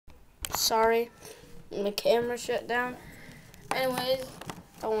Sorry, my camera shut down. Anyways,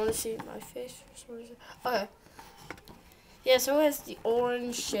 I want to see my face. Okay. Yeah, so it has the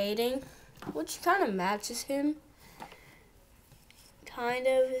orange shading, which kind of matches him. Kind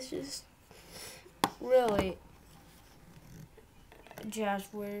of. It's just really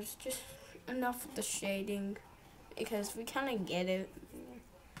Jazzwares. Just enough with the shading, because we kind of get it.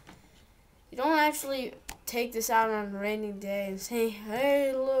 You don't actually take this out on a rainy day and say,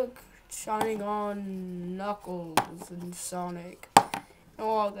 hey, look, shining on Knuckles and Sonic and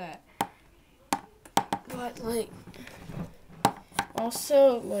all that. But, like,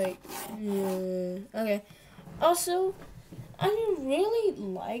 also, like, okay. Also, I really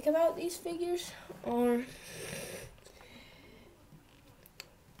like about these figures are,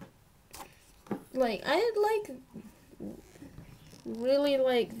 like, really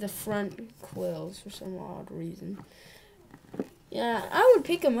like the front quills for some odd reason. Yeah, I would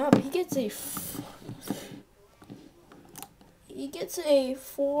pick him up. He gets a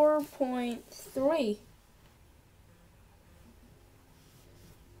 4.3.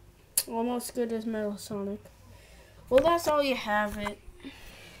 Almost good as Metal Sonic. Well, that's all you have it.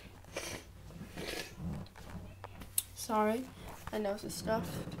 Sorry, I know some stuff.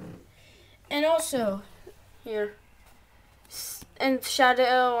 And also, here, and shout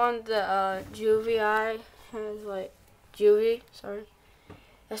out on the juvi eye has like juvi. Sorry,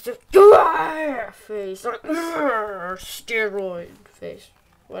 that's the face, like steroid face,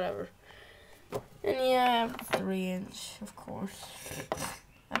 whatever. And yeah, I have 3-inch, of course.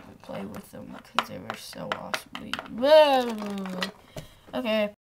 I could play with them because they were so awesome. Okay.